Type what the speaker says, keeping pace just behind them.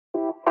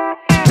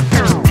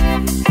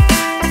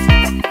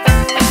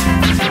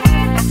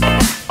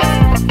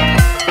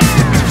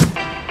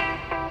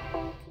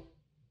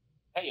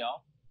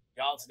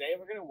today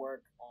we're going to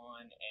work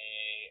on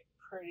a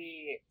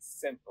pretty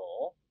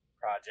simple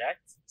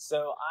project.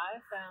 So I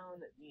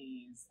found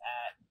these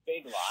at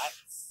Big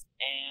Lots,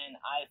 and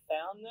I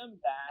found them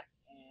back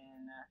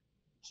in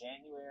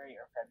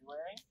January or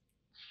February.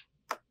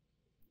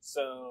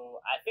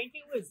 So I think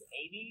it was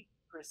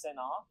 80%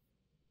 off.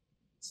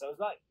 So it was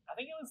like, I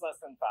think it was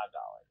less than $5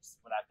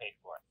 what I paid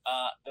for it.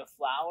 The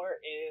flower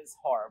is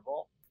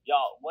horrible.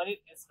 Y'all, what it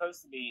is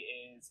supposed to be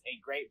is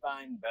a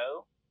grapevine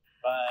bow,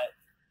 but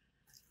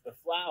the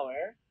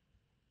flower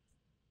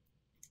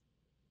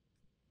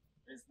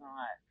is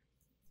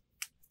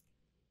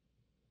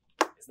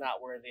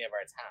not worthy of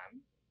our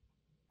time.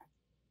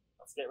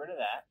 Let's get rid of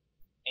that.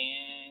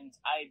 And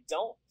I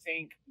don't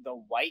think the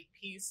white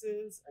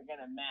pieces are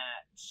gonna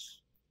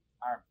match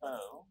our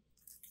bow.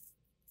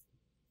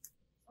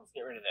 Let's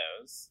get rid of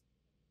those.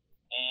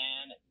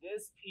 And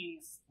this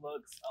piece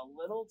looks a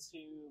little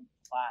too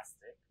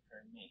plastic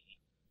for me.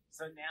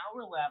 So now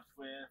we're left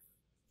with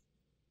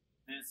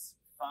this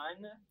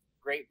fun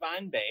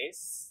grapevine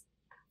base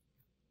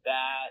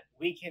that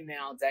we can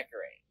now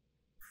decorate.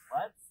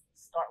 Let's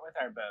start with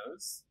our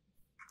bows.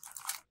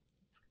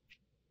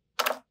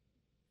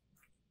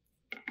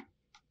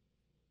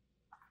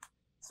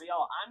 So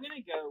y'all, I'm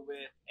gonna go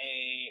with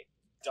a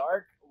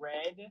dark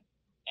red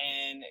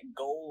and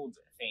gold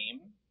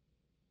theme.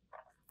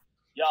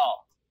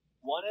 Y'all,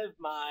 one of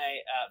my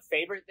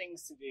favorite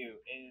things to do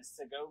is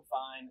to go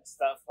find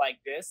stuff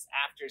like this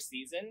after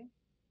season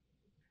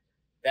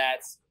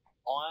that's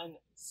on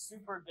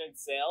super good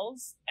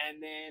sales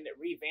and then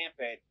revamp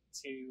it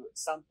to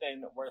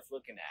something worth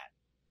looking at.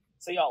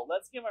 So y'all,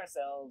 let's give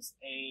ourselves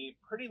a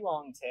pretty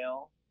long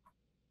tail.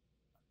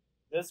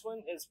 This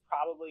one is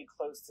probably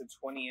close to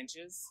 20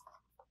 inches.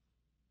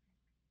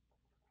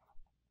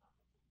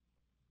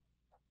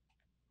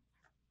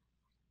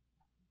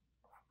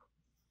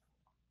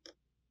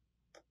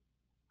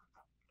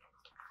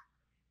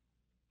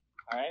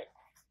 All right.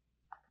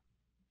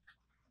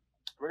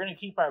 We're going to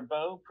keep our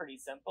bow pretty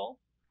simple.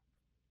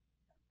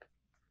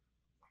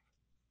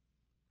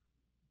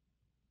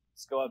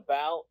 Let's go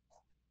about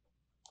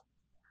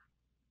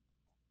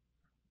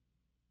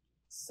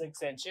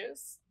 6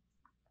 inches.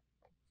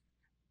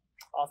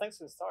 Oh, thanks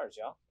for the stars,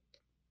 y'all.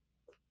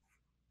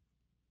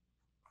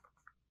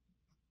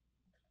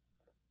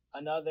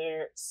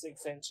 Another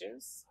 6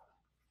 inches.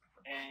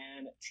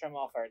 And trim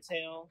off our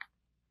tail.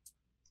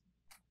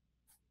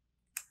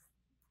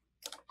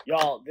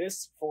 Y'all,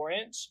 this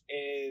 4-inch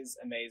is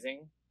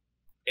amazing.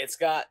 It's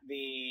got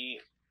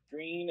the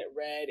green,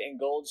 red, and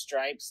gold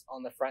stripes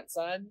on the front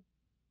side.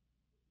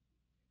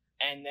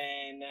 And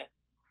then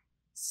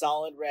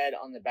solid red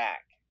on the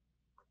back.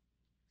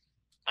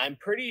 I'm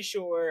pretty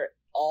sure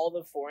all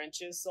the 4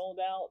 inches sold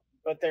out,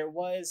 but there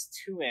was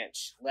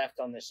 2-inch left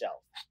on the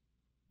shelf.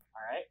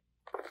 All right.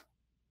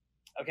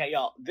 Okay,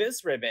 y'all,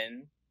 this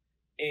ribbon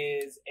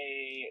is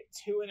a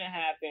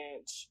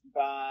 2.5-inch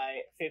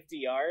by 50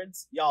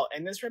 yards. Y'all,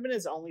 and this ribbon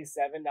is only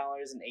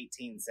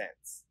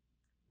 $7.18.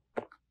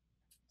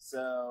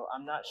 So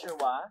I'm not sure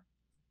why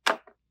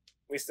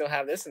we still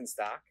have this in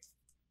stock,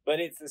 but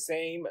it's the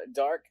same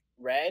dark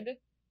red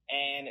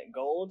and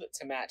gold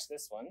to match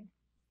this one.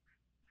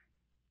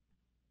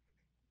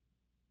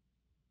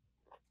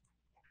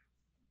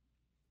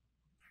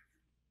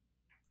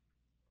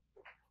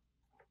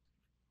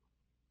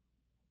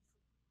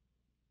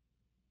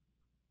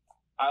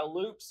 Our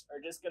loops are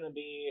just going to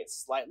be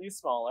slightly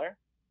smaller.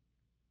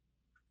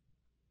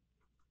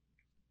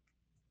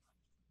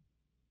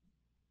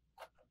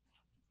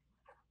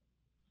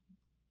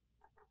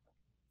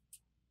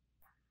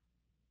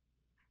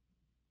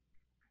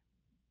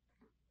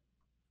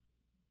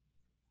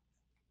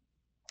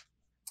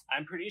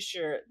 I'm pretty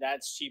sure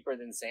that's cheaper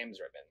than Sam's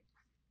ribbon.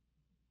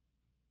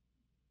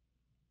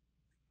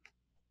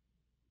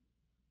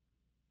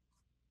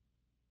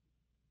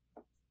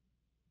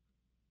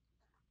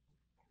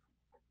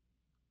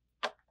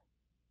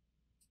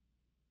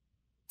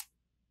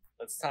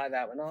 Let's tie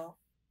that one off.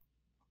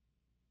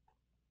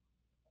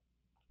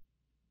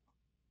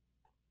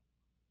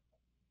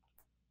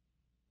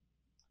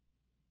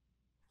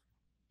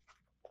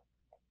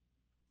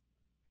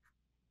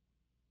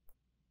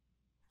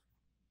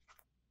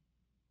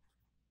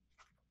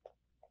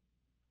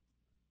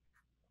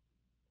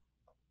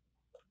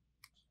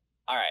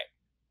 All right.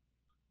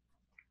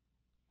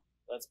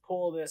 Let's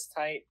pull this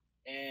tight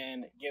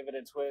and give it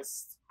a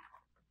twist.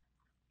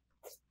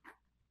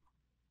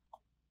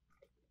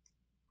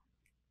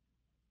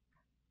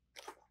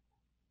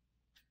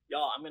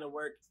 Y'all, I'm going to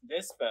work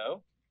this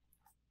bow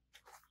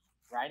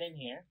right in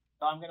here.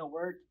 So I'm going to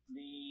work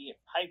the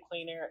pipe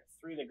cleaner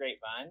through the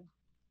grapevine.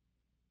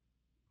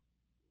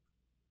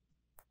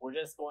 We're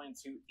just going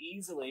to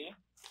easily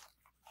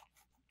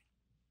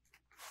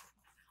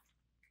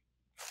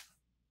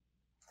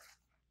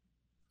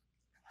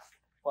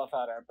fluff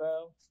out our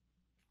bow.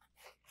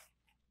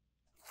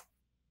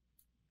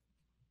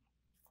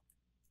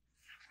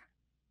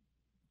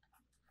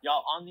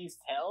 Y'all, on these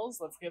tails,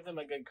 let's give them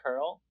a good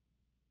curl.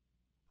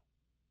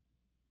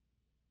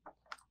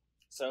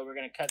 So we're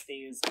going to cut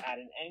these at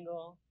an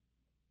angle.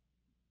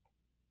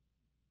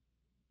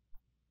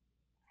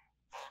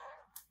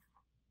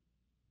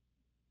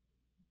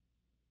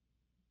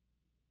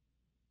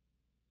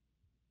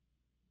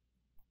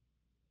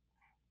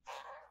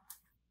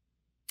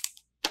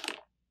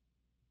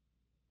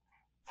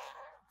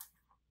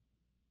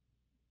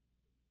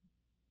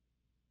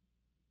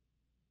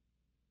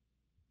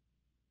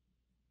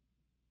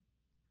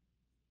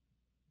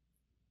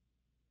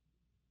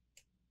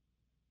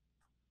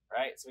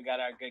 Right, so we got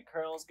our good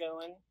curls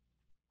going.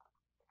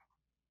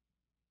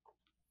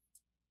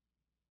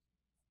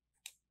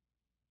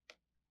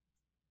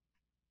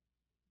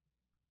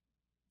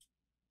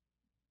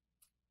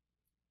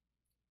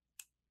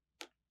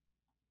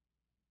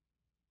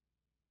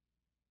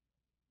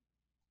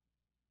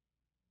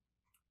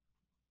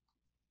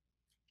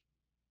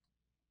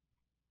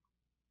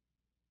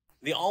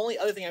 The only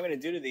other thing I'm going to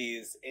do to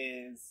these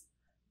is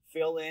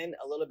fill in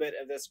a little bit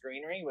of this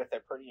greenery with a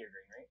prettier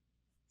greenery.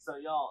 So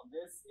y'all,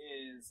 this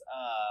is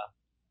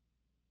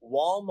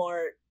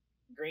Walmart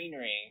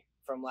greenery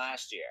from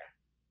last year.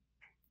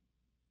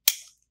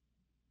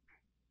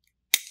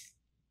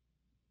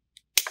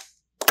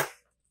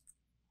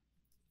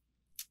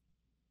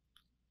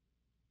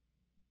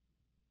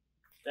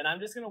 Then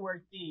I'm just going to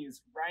work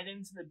these right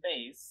into the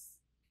base.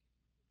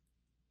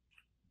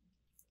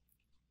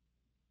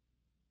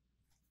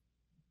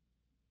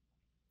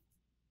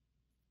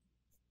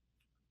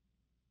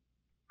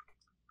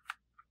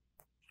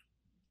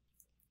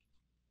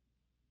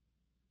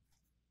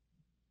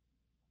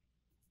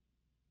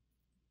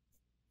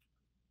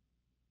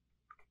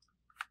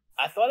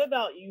 I thought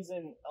about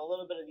using a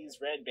little bit of these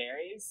red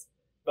berries,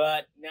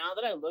 but now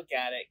that I look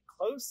at it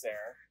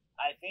closer,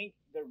 I think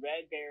the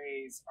red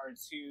berries are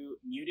too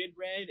muted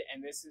red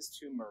and this is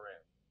too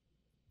maroon.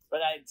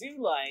 But I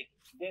do like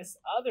this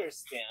other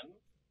stem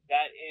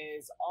that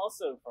is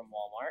also from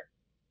Walmart.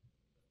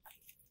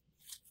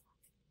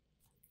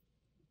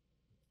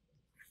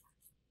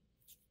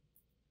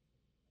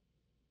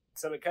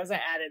 So because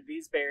I added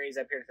these berries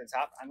up here at the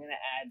top, I'm going to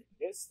add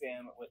this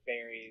stem with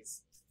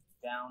berries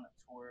down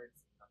towards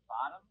the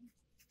bottom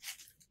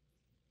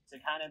to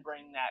kind of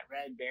bring that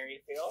red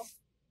berry feel.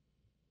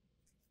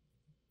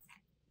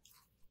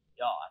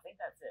 Y'all, I think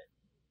that's it.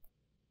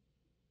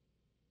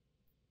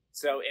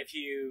 So if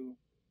you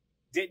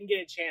didn't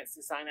get a chance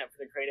to sign up for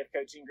the creative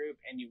coaching group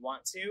and you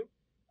want to,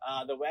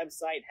 the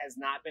website has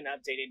not been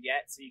updated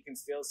yet, so you can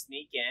still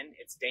sneak in.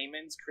 It's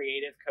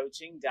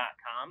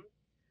damonscreativecoaching.com.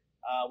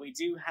 We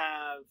do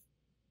have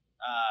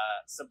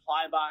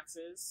supply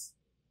boxes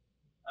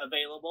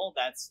available.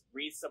 That's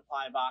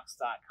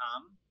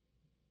wreathsupplybox.com.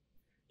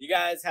 You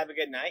guys have a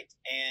good night.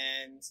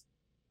 And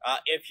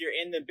if you're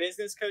in the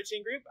business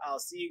coaching group, I'll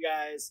see you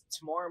guys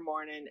tomorrow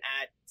morning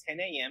at 10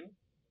 a.m.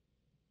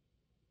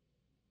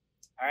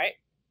 All right.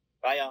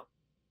 Bye, y'all.